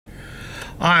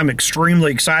I'm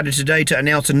extremely excited today to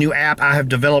announce a new app I have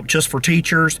developed just for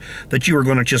teachers that you are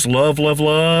going to just love, love,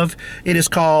 love. It is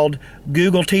called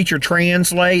Google Teacher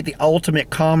Translate, the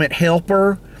ultimate comment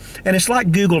helper. And it's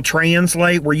like Google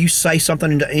Translate, where you say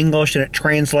something into English and it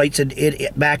translates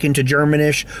it back into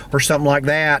Germanish or something like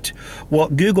that. Well,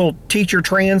 Google Teacher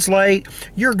Translate,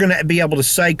 you're going to be able to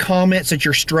say comments that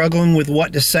you're struggling with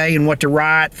what to say and what to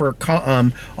write for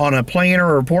on a planner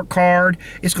or report card.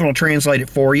 It's going to translate it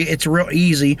for you. It's real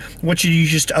easy. What you do is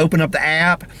just open up the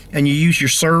app and you use your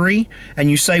Siri and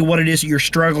you say what it is that you're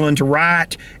struggling to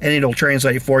write, and it'll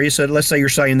translate it for you. So let's say you're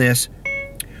saying this.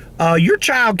 Your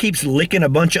child keeps licking a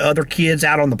bunch of other kids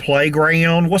out on the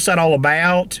playground. What's that all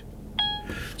about?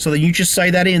 So then you just say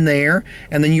that in there,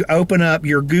 and then you open up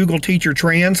your Google Teacher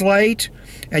Translate,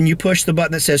 and you push the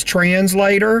button that says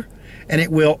Translator, and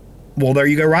it will, well, there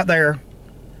you go right there.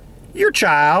 Your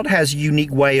child has a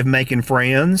unique way of making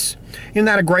friends. Isn't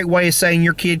that a great way of saying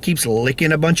your kid keeps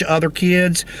licking a bunch of other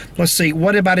kids? Let's see,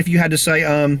 what about if you had to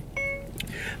say,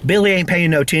 Billy ain't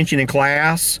paying no attention in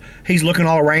class. He's looking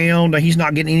all around. He's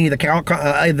not getting any of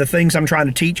the things I'm trying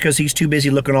to teach because he's too busy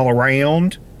looking all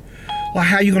around. Well,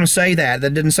 how are you going to say that?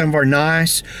 That didn't sound very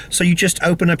nice. So you just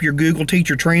open up your Google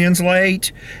Teacher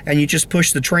Translate and you just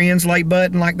push the translate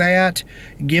button like that.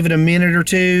 Give it a minute or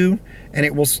two and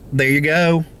it will, there you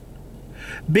go.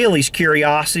 Billy's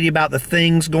curiosity about the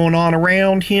things going on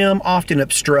around him often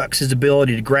obstructs his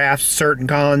ability to grasp certain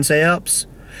concepts.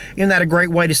 Isn't that a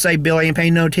great way to say Billy ain't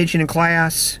paying no attention in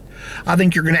class? I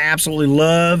think you're going to absolutely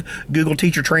love Google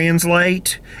Teacher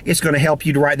Translate. It's going to help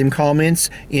you to write them comments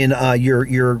in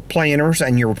your planners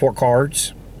and your report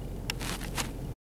cards.